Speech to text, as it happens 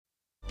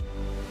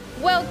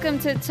Welcome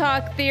to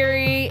Talk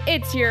Theory.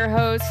 It's your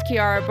host,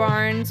 Kiara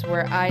Barnes,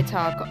 where I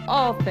talk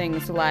all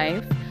things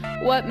life,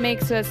 what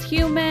makes us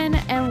human,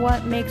 and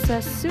what makes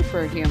us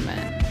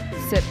superhuman.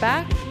 Sit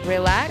back,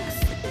 relax,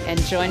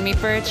 and join me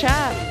for a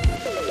chat.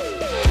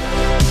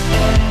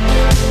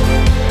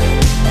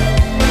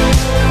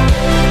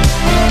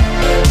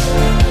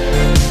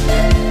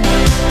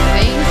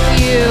 Thank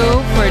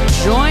you for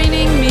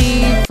joining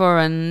me for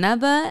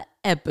another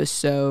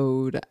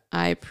episode.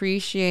 I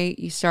appreciate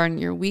you starting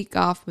your week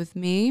off with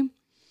me.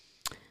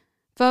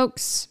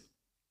 Folks,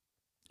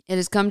 it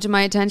has come to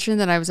my attention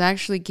that I was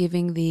actually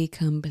giving the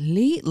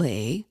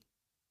completely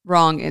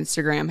wrong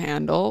Instagram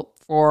handle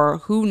for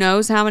who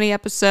knows how many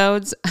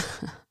episodes.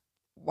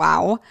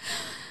 Wow.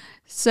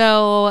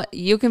 So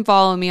you can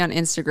follow me on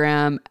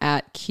Instagram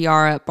at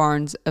Kiara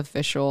Barnes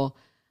Official.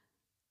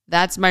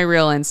 That's my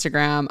real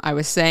Instagram. I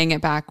was saying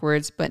it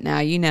backwards, but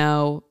now you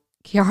know,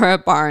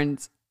 Kiara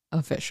Barnes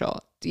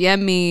Official.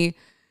 DM me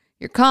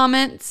your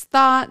comments,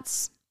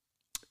 thoughts,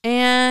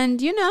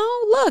 and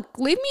look,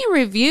 leave me a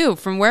review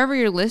from wherever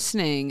you're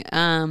listening.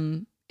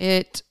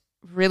 It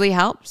really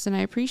helps, and I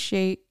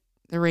appreciate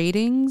the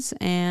ratings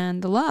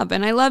and the love,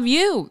 and I love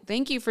you.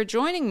 Thank you for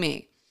joining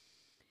me.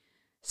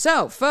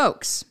 So,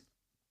 folks,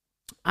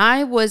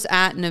 I was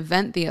at an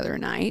event the other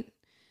night,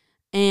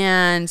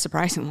 and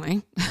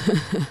surprisingly,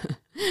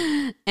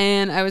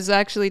 and I was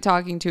actually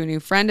talking to a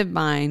new friend of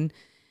mine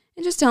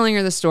and just telling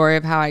her the story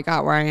of how I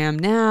got where I am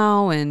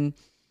now. And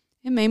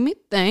it made me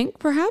think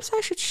perhaps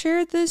I should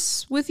share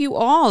this with you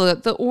all,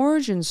 the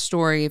origin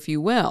story, if you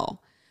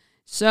will.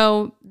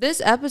 So this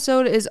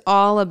episode is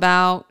all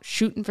about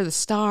shooting for the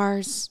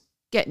stars,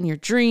 getting your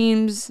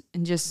dreams,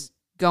 and just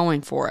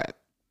going for it.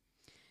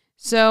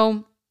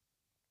 So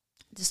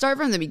to start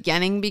from the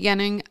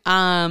beginning,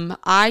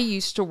 I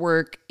used to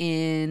work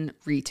in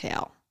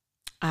retail.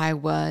 I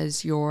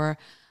was your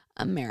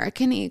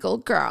American Eagle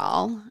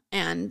girl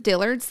and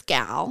Dillard's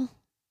gal.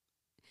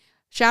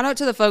 Shout out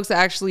to the folks that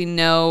actually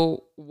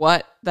know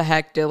what the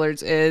heck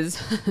Dillard's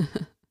is.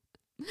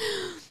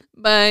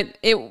 But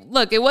it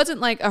wasn't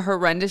like a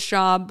horrendous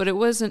job, but it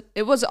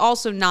was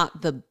also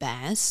not the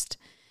best.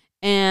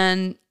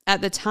 And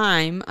at the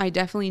time, I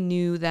definitely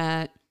knew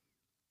that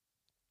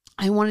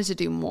I wanted to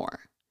do more.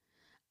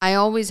 I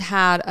always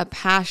had a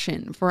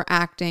passion for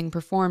acting,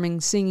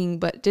 performing, singing,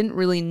 but didn't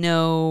really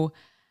know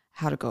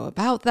how to go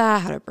about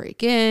that, how to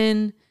break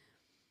in.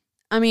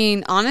 I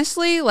mean,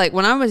 honestly, like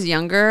when I was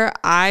younger,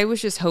 I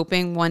was just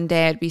hoping one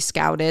day I'd be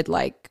scouted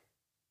like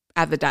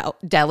at the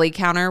deli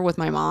counter with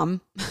my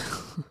mom.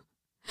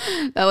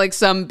 That like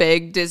some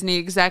big Disney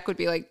exec would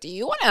be like, "Do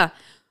you want to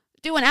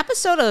do an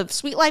episode of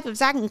Sweet Life of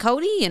Zack and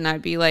Cody?" And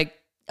I'd be like,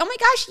 "Oh my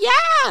gosh,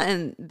 yeah!"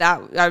 And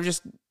that I would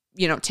just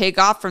take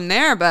off from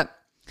there. But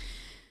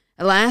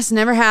alas,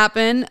 never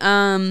happened.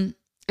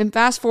 And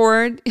fast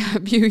forward a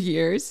few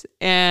years,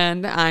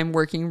 and I'm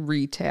working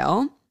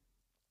retail.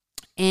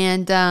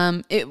 And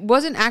it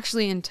wasn't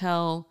actually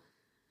until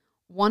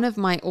one of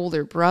my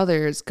older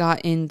brothers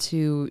got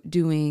into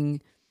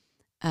doing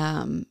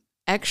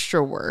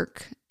extra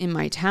work in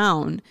my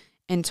town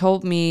and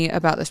told me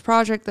about this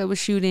project that was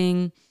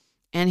shooting.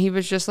 And he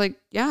was just like,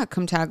 "Yeah,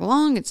 come tag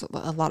along. It's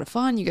a lot of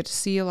fun. You get to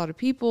see a lot of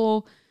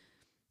people."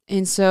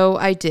 And so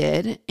I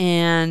did,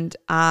 and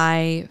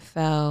I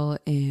fell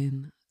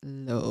in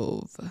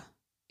love.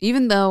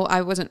 Even though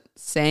I wasn't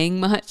saying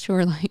much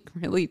or like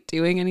really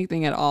doing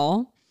anything at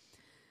all,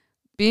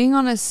 being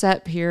on a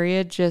set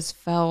period just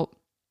felt,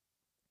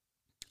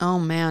 oh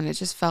man, it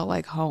just felt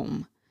like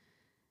home.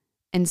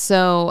 And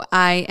so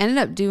I ended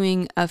up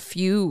doing a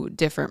few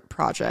different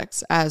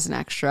projects as an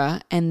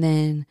extra and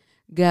then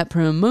got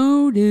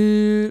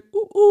promoted.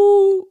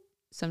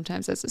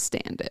 Sometimes as a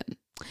stand-in.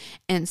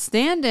 And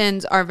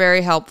stand-ins are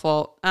very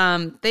helpful.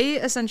 They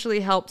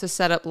essentially help to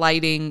set up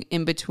lighting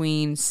in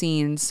between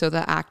scenes so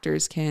that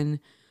actors can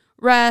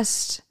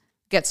rest,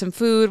 get some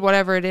food,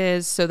 whatever it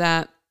is, so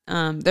that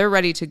they're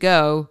ready to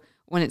go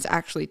when it's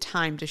actually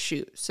time to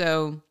shoot.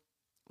 So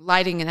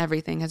lighting and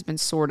everything has been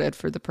sorted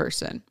for the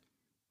person.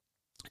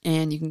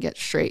 And you can get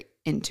straight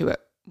into it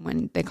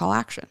when they call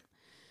action.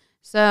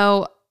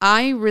 So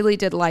I really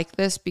did like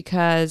this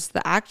because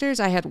the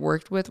actors I had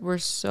worked with were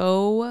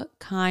so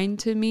kind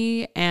to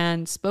me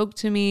and spoke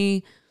to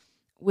me,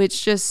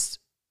 which just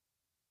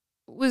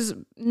was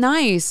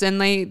nice.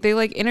 And they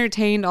like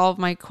entertained all of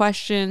my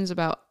questions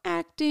about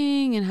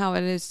acting and how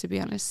it is to be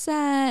on a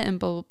set and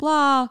blah, blah,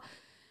 blah.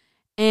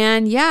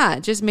 And yeah,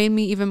 it just made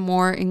me even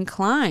more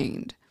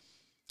inclined.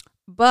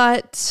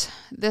 But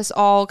this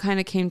all kind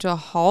of came to a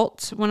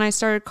halt when I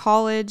started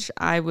college.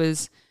 I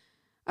was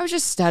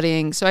just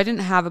studying, so I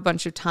didn't have a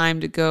bunch of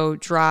time to go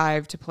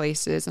drive to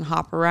places and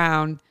hop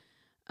around.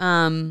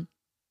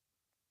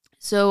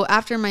 So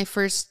after my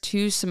first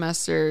 2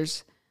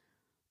 semesters,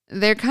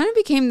 there kind of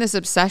became this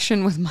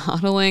obsession with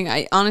modeling.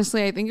 I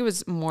think it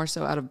was more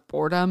so out of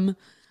boredom,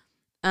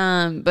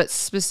 but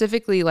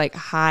specifically like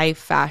high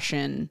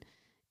fashion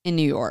in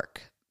New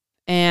York.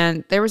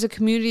 And there was a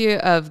community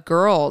of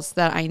girls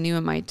that I knew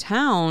in my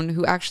town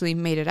who actually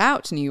made it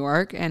out to New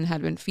York and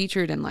had been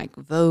featured in like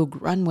Vogue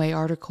runway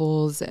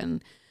articles.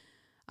 And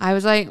I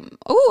was like,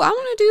 oh, I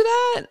want to do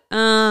that.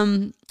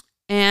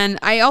 And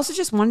I also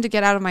just wanted to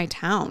get out of my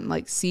town,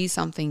 like see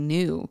something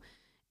new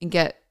and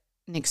get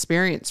an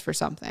experience for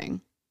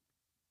something.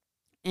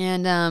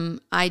 And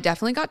I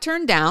definitely got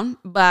turned down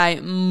by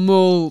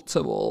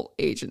multiple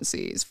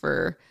agencies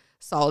for a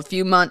solid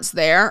few months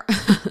there.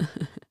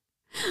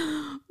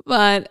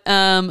 But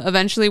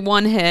eventually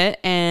one hit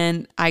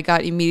and I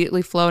got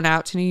immediately flown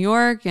out to New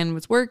York and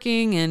was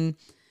working. And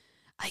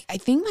I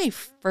think my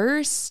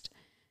first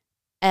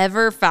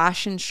ever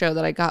fashion show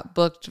that I got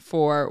booked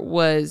for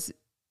was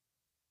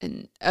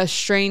a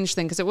strange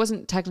thing because it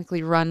wasn't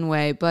technically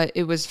runway, but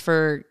it was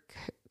for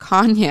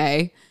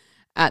Kanye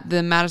at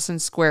the Madison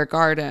Square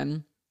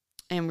Garden.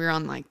 And we were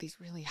on like these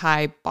really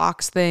high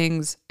box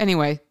things.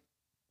 Anyway,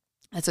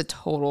 that's a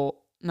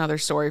total another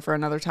story for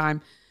another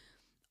time.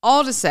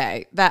 All to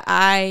say that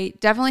I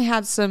definitely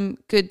had some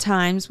good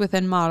times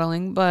within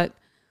modeling, but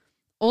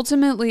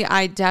ultimately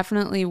I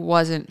definitely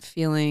wasn't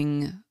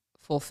feeling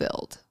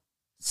fulfilled.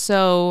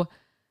 So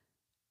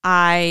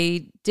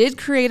I did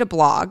create a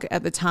blog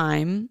at the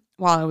time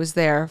while I was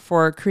there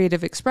for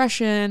creative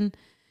expression,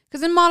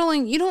 because in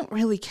modeling, you don't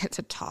really get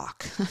to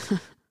talk.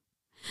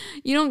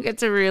 You don't get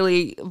to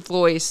really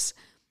voice,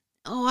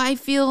 oh, I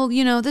feel,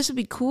 this would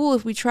be cool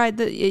if we tried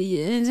the,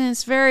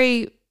 it's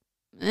very,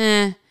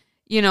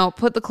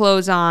 put the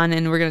clothes on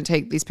and we're going to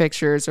take these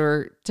pictures,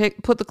 or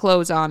put the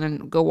clothes on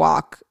and go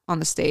walk on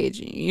the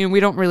stage. We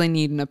don't really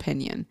need an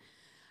opinion.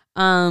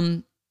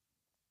 And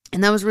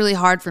that was really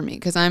hard for me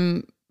because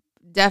I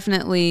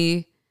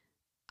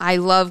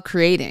love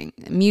creating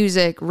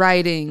music,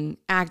 writing,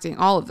 acting,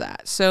 all of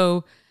that.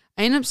 So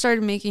I ended up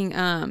started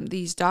making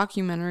these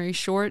documentary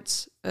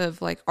shorts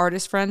of like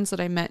artist friends that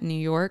I met in New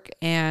York.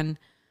 And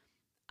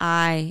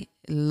I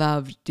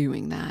loved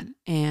doing that.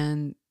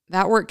 And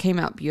that work came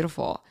out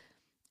beautiful.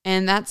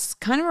 And that's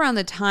kind of around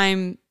the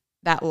time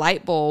that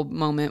light bulb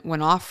moment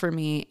went off for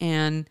me.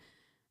 And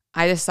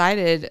I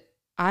decided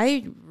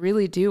I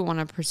really do want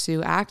to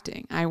pursue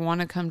acting. I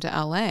want to come to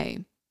LA.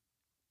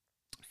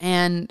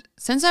 And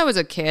since I was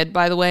a kid,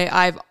 by the way,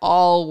 I've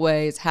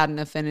always had an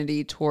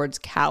affinity towards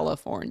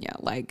California,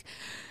 like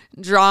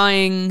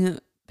drawing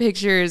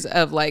pictures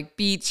of like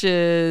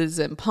beaches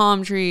and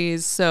palm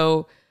trees.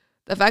 So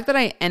the fact that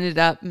I ended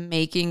up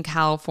making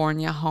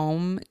California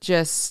home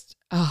just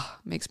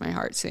makes my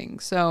heart sing.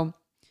 So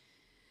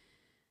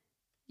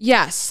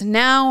yes,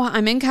 now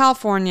I'm in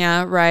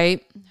California,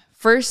 right?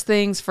 First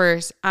things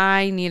first,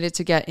 I needed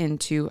to get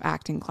into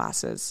acting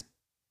classes,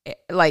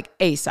 like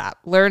ASAP,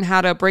 learn how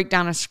to break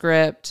down a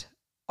script,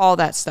 all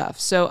that stuff.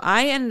 So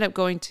I ended up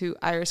going to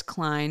Iris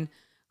Klein,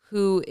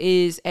 who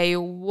is a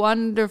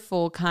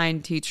wonderful,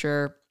 kind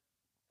teacher.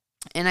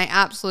 And I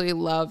absolutely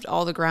loved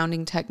all the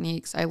grounding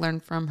techniques I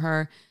learned from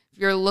her. If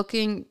you're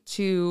looking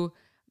to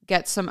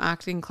get some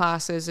acting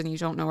classes and you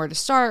don't know where to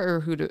start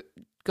or who to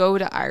go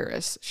to,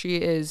 Iris. She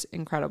is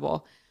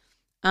incredible.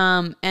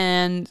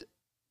 And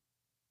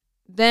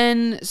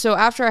then, so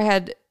after I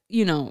had,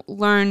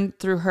 learned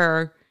through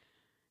her,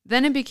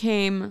 then it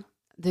became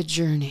the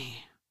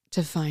journey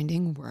to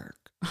finding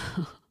work.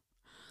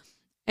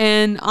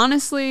 And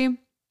honestly,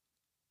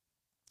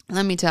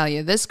 let me tell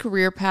you, this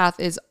career path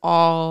is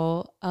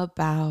all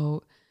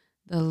about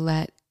the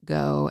let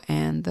go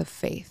and the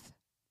faith.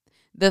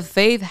 The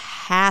faith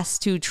has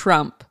to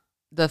trump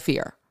the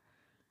fear,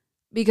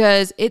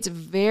 because it's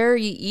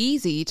very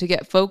easy to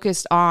get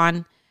focused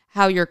on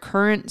how your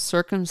current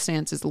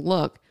circumstances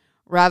look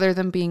rather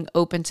than being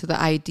open to the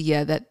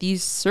idea that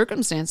these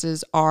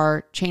circumstances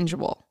are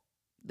changeable.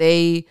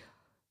 They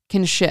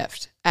can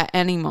shift at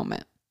any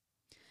moment.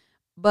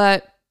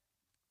 But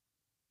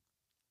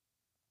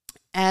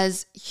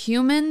as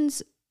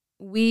humans,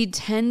 we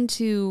tend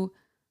to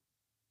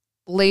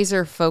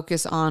laser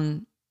focus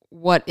on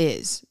what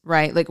is,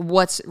 right? Like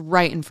what's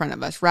right in front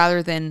of us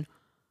rather than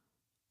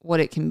what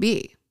it can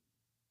be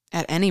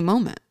at any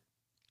moment.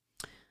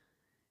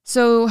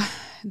 So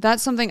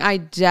that's something I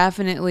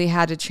definitely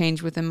had to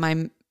change within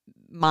my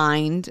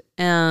mind,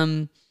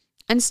 and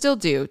still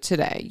do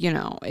today.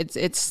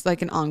 It's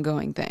like an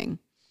ongoing thing.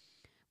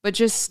 But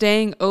just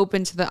staying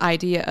open to the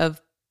idea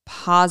of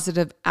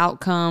positive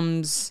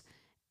outcomes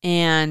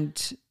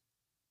and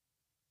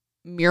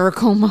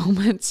miracle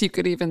moments, you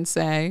could even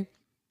say.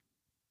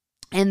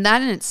 And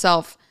that in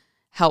itself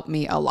helped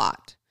me a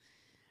lot,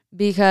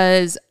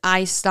 because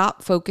I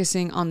stopped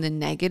focusing on the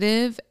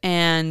negative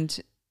and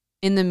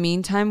in the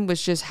meantime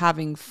was just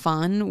having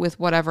fun with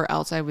whatever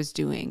else I was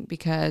doing,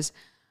 because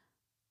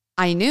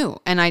I knew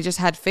and I just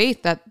had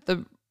faith that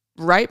the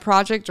right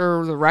project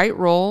or the right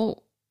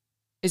role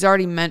is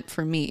already meant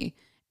for me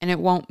and it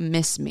won't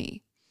miss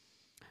me.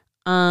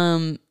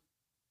 And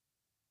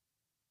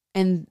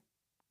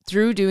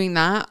through doing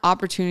that,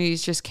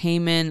 opportunities just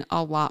came in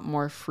a lot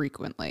more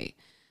frequently.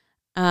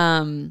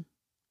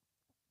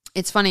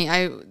 it's funny.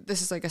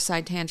 This is like a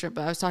side tangent,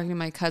 but I was talking to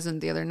my cousin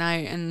the other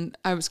night, and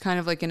I was kind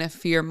of like in a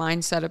fear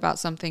mindset about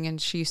something,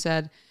 and she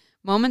said,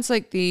 moments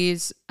like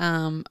these,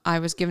 I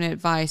was given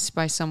advice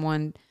by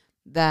someone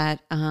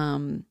that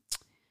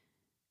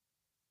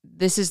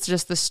this is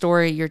just the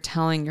story you're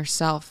telling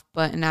yourself,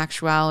 but in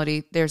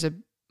actuality, there's a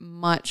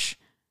much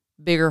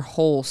bigger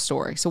whole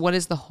story. So what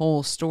is the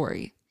whole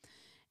story?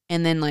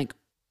 And then like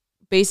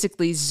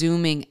basically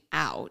zooming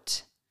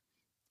out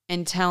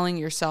and telling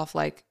yourself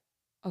like,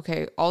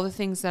 okay, all the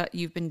things that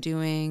you've been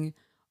doing,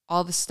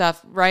 all the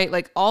stuff, right?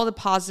 Like all the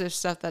positive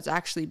stuff that's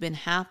actually been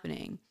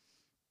happening,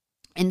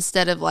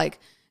 instead of like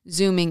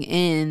zooming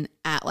in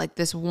at like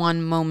this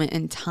one moment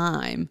in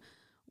time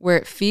where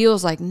it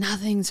feels like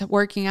nothing's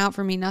working out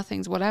for me,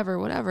 nothing's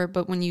whatever.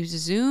 But when you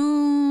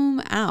zoom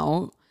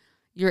out,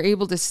 you're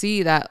able to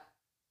see that,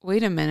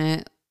 wait a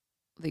minute,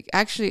 like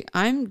actually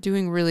I'm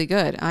doing really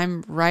good.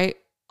 I'm right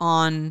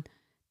on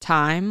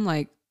time.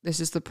 Like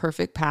this is the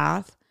perfect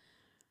path.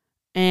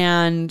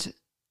 And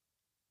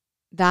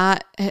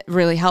that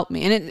really helped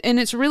me. And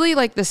it's really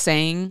like the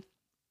saying,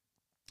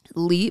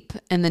 leap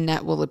and the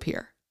net will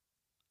appear.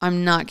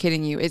 I'm not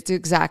kidding you. It's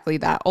exactly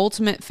that.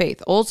 Ultimate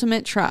faith,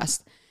 ultimate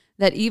trust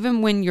that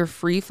even when you're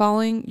free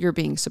falling, you're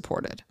being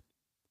supported.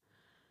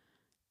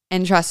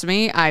 And trust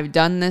me, I've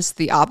done this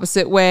the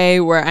opposite way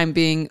where I'm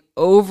being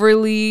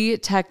overly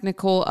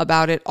technical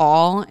about it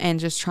all and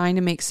just trying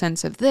to make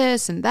sense of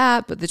this and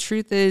that. But the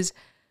truth is,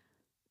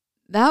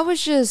 that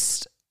was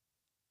just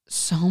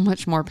so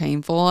much more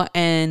painful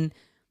and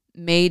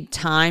made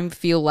time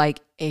feel like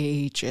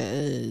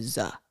ages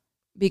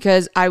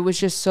because I was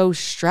just so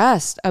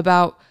stressed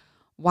about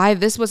why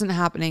this wasn't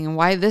happening and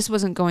why this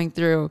wasn't going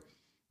through,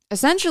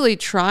 essentially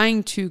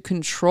trying to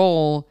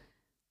control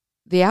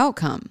the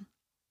outcome.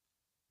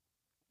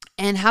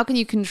 And how can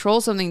you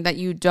control something that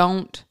you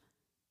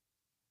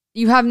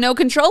have no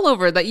control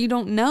over, that you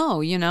don't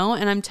know, you know?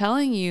 And I'm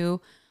telling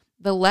you,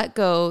 the let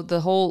go,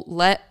 the whole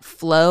let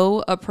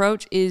flow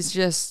approach is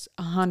just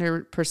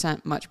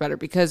 100% much better,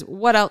 because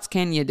what else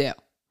can you do?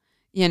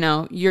 You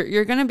know,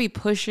 you're going to be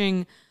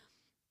pushing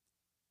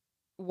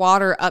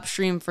water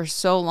upstream for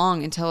so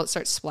long until it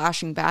starts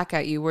splashing back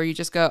at you, where you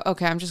just go,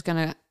 okay, I'm just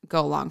going to go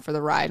along for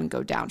the ride and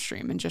go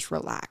downstream and just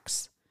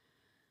relax.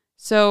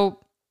 So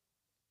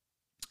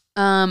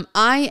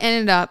I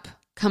ended up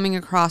coming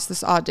across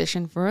this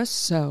audition for a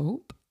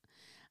soap.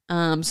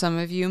 Some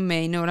of you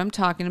may know what I'm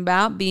talking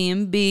about,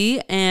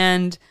 B&B,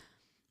 and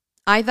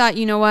I thought,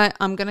 you know what,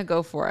 I'm going to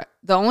go for it.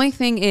 The only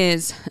thing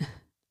is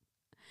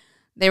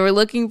they were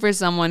looking for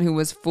someone who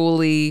was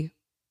fully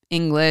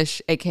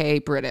English, aka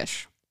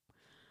British.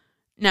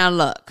 Now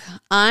look,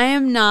 I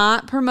am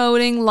not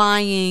promoting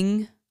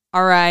lying,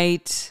 all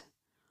right?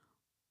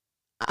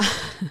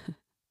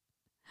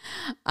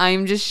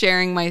 I'm just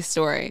sharing my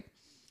story.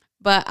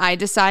 But I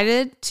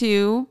decided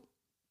to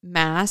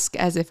mask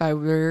as if I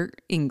were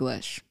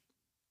English.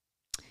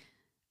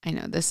 I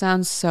know this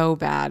sounds so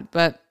bad,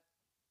 but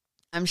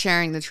I'm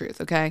sharing the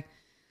truth, okay?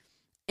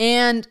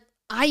 And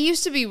I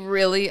used to be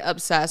really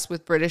obsessed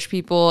with British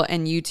people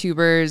and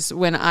YouTubers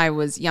when I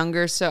was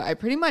younger, so I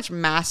pretty much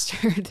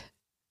mastered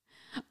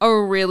a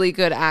really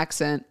good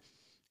accent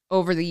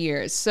over the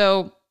years.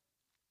 So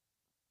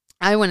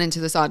I went into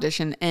this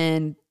audition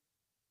and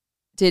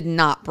did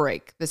not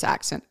break this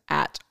accent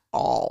at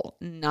all.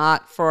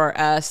 Not for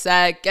a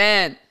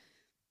second.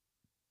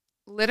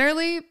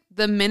 Literally,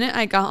 the minute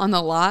I got on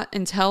the lot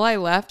until I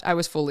left, I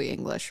was fully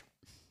English.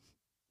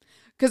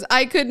 Because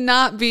I couldn't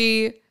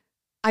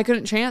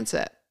chance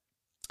it.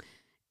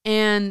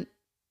 And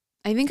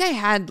I think I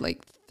had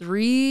like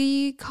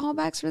 3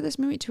 callbacks for this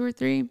movie, 2 or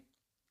 3.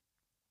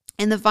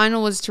 And the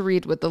final was to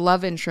read with the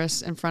love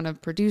interest in front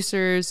of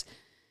producers,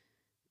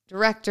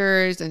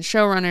 directors, and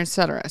showrunners,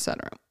 etc.,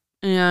 etc.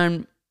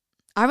 And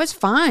I was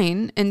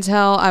fine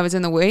until I was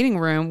in the waiting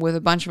room with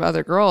a bunch of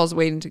other girls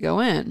waiting to go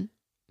in.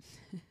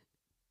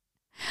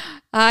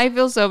 I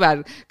feel so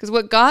bad because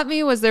what got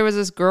me was there was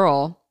this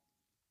girl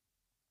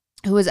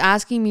who was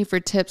asking me for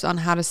tips on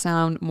how to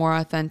sound more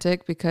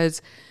authentic,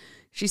 because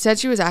she said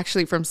she was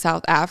actually from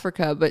South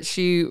Africa, but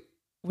she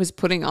was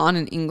putting on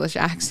an English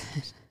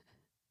accent.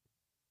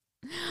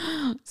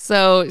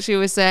 So she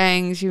was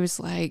saying, she was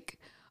like,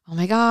 oh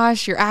my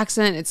gosh, your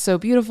accent, it's so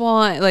beautiful.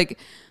 Like,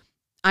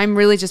 I'm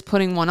really just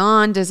putting one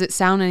on. Does it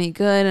sound any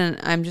good? And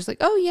I'm just like,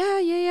 oh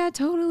yeah,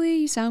 totally.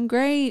 You sound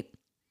great.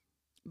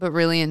 But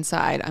really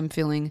inside, I'm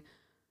feeling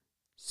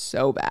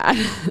so bad.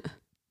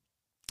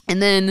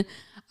 And then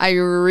I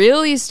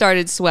really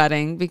started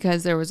sweating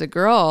because there was a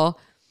girl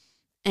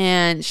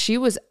and she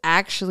was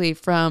actually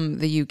from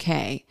the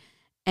UK.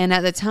 And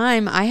at the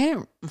time I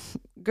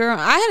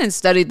hadn't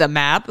studied the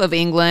map of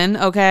England.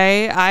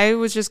 Okay. I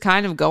was just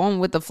kind of going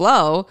with the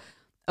flow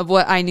of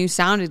what I knew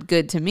sounded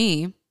good to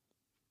me.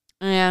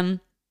 And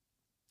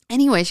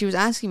anyway, she was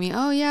asking me,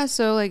 oh yeah,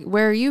 so like,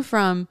 where are you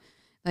from?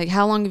 Like,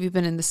 how long have you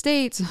been in the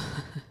States?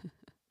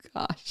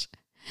 Gosh.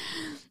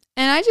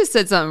 And I just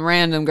said something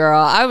random, girl.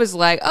 I was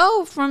like,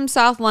 oh, from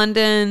South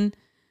London.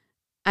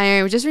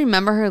 I just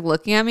remember her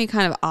looking at me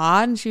kind of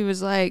odd. And she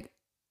was like,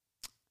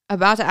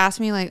 about to ask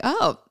me like,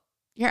 oh,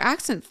 your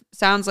accent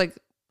sounds like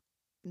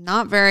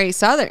not very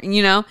Southern,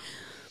 you know?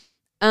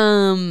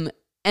 And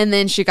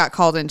then she got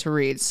called in to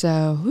read.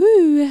 So,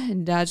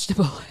 whoo, dodged a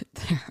bullet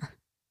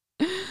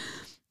there.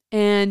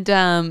 And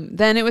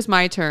then it was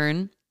my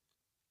turn.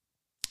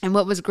 And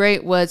what was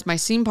great was my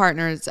scene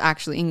partner is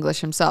actually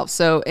English himself.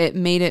 So it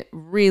made it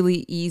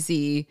really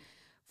easy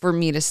for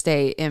me to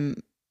stay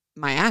in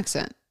my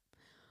accent.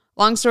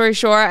 Long story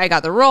short, I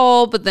got the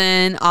role, but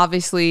then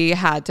obviously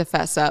had to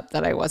fess up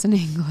that I wasn't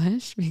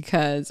English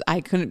because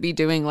I couldn't be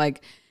doing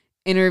like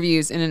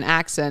interviews in an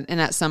accent. And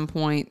at some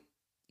point,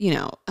 you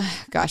know,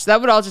 gosh,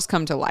 that would all just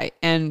come to light.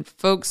 And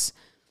folks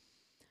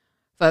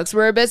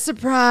were a bit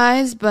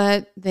surprised,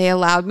 but they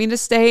allowed me to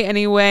stay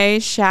anyway.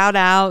 Shout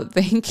out.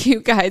 Thank you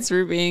guys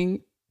for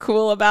being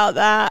cool about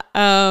that.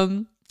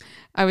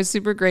 I was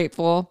super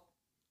grateful.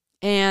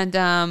 And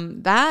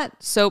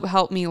that soap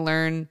helped me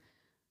learn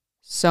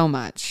so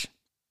much,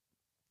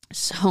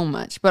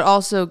 but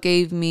also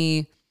gave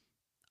me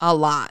a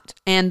lot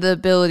and the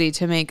ability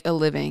to make a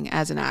living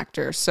as an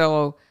actor.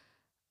 So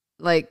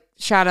like,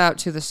 shout out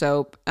to the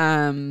soap.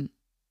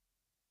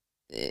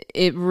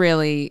 It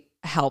really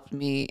helped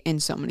me in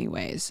so many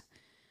ways.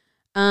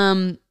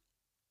 Again,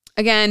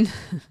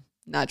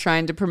 not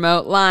trying to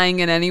promote lying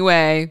in any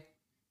way,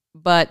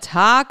 but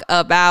talk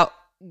about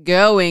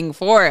going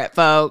for it,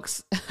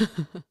 folks.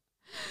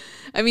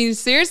 I mean,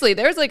 seriously,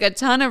 there's like a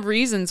ton of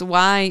reasons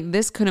why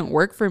this couldn't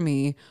work for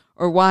me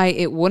or why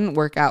it wouldn't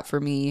work out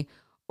for me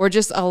or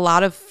just a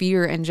lot of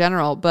fear in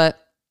general. But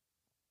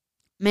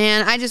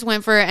man, I just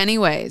went for it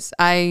anyways.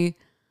 I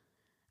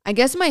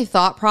guess my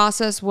thought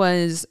process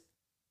was,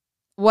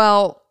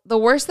 well, the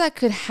worst that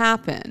could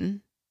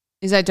happen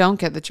is I don't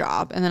get the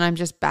job and then I'm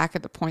just back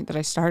at the point that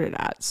I started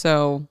at.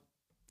 So,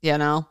 you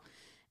know,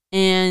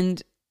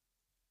 and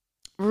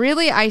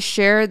really I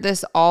shared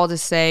this all to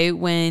say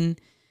when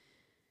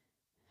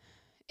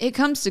it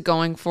comes to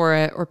going for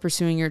it or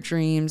pursuing your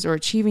dreams or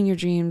achieving your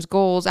dreams,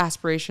 goals,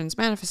 aspirations,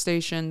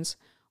 manifestations,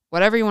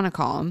 whatever you want to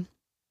call them,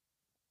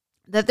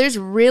 that there's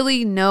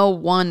really no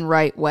one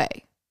right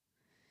way.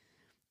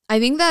 I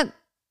think that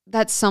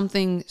that's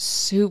something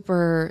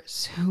super,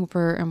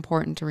 super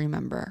important to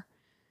remember.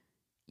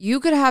 You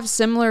could have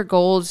similar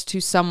goals to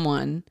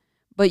someone,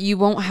 but you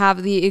won't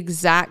have the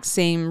exact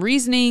same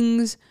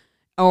reasonings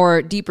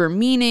or deeper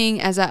meaning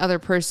as that other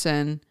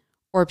person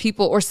or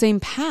people or same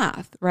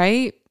path,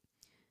 right?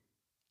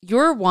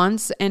 Your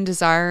wants and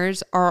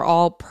desires are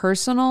all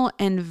personal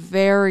and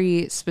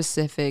very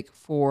specific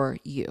for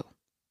you,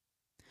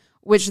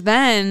 which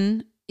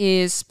then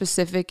is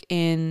specific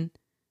in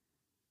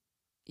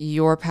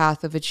your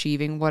path of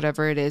achieving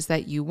whatever it is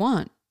that you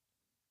want.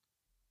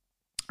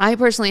 I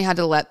personally had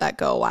to let that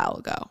go a while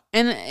ago.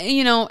 And,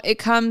 you know, it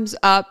comes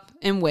up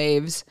in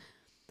waves,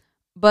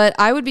 but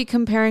I would be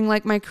comparing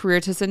like my career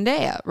to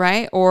Zendaya,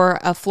 right? Or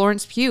a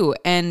Florence Pugh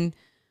and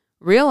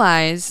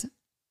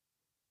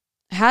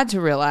had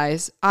to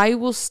realize I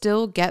will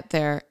still get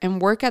there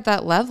and work at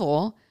that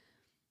level,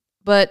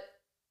 but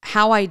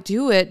how I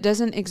do it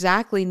doesn't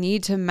exactly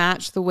need to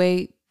match the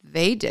way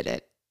they did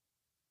it.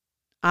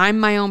 I'm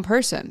my own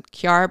person.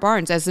 Kiara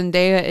Barnes, as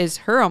Zendaya is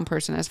her own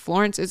person, as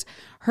Florence is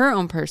her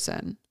own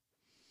person.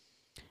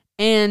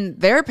 And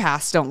their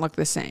paths don't look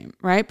the same,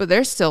 right? But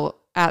they're still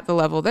at the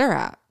level they're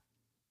at.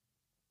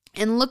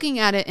 And looking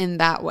at it in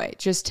that way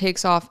just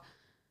takes off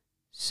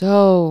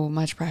so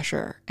much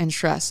pressure and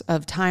stress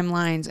of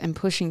timelines and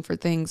pushing for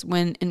things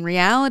when in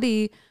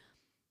reality,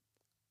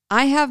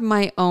 I have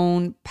my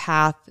own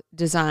path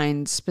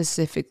designed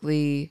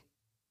specifically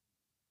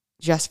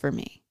just for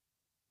me.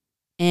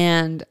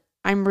 And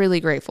I'm really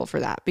grateful for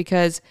that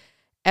because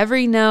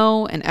every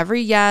no and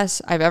every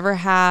yes I've ever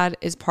had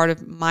is part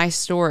of my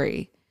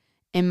story.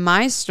 And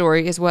my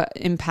story is what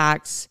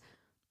impacts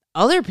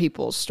other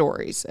people's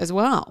stories as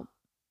well.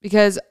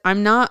 Because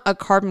I'm not a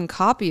carbon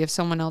copy of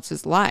someone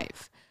else's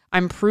life.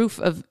 I'm proof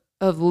of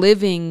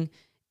living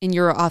in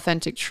your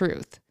authentic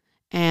truth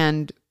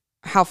and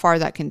how far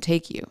that can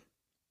take you.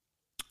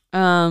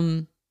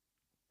 And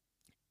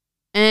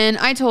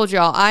I told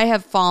y'all, I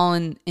have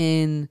fallen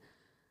in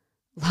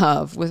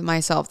love with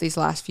myself these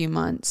last few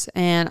months.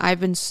 And I've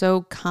been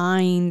so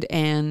kind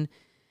and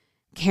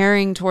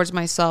caring towards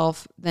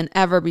myself than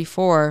ever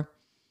before.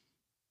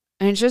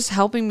 And it's just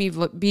helping me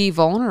be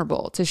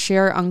vulnerable, to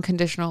share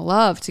unconditional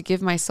love, to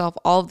give myself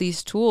all of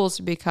these tools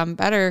to become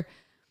better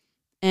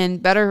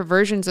and better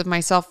versions of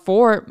myself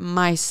for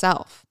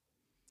myself.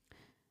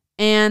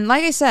 And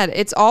like I said,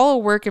 it's all a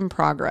work in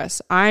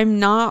progress. I'm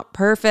not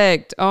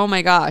perfect. Oh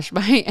my gosh,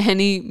 by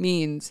any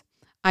means.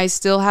 I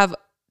still have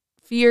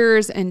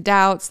fears and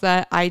doubts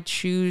that I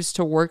choose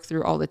to work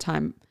through all the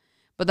time.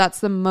 But that's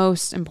the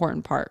most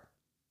important part.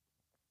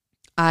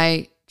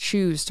 I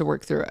choose to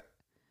work through it.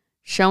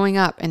 Showing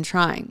up and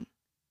trying.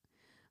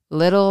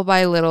 Little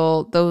by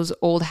little, those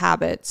old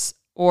habits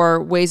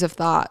or ways of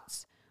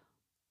thoughts,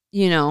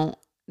 you know,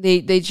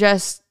 they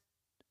just,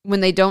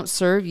 when they don't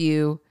serve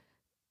you,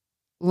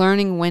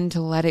 learning when to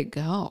let it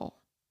go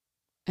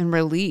and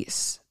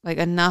release, like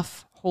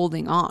enough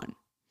holding on.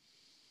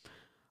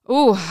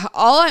 Ooh,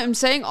 I'm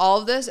saying all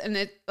of this, and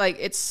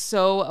it's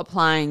so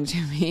applying to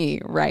me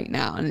right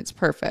now, and it's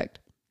perfect.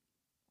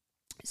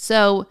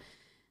 So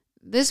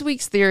this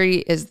week's theory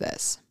is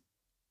this.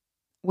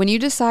 When you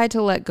decide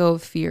to let go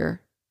of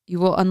fear, you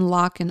will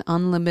unlock an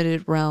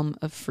unlimited realm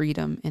of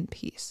freedom and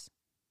peace.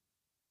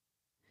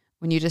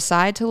 When you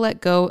decide to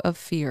let go of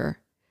fear,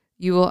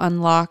 you will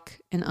unlock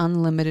an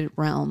unlimited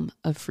realm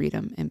of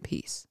freedom and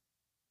peace.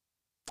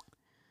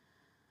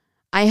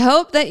 I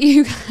hope that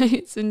you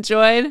guys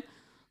enjoyed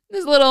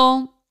this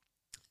little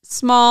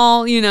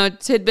small,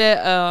 tidbit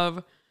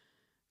of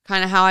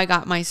kind of how I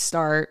got my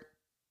start.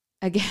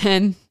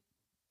 Again,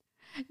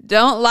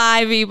 don't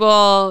lie,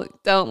 people.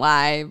 Don't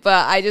lie.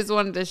 But I just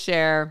wanted to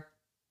share.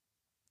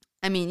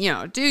 I mean,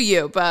 do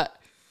you, but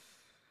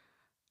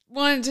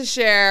wanted to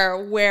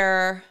share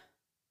where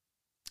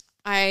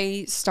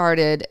I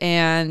started,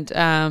 and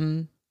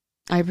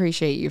I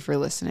appreciate you for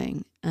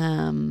listening.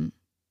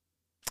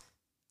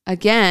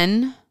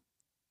 Again,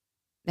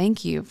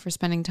 thank you for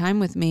spending time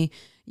with me.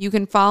 You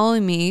can follow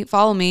me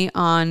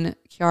on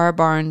Kiara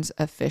Barnes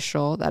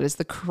Official. That is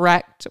the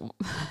correct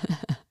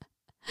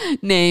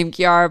name,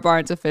 Kiara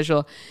Barnes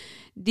Official.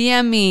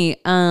 DM me,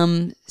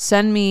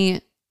 send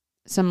me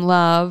some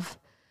love,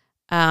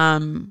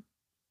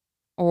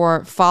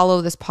 or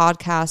follow this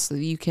podcast so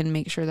that you can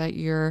make sure that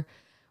you're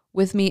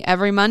with me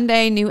every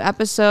Monday, new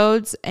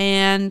episodes.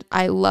 And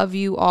I love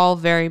you all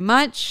very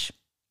much.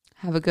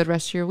 Have a good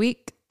rest of your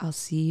week. I'll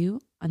see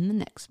you on the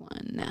next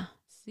one.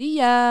 See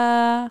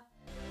ya.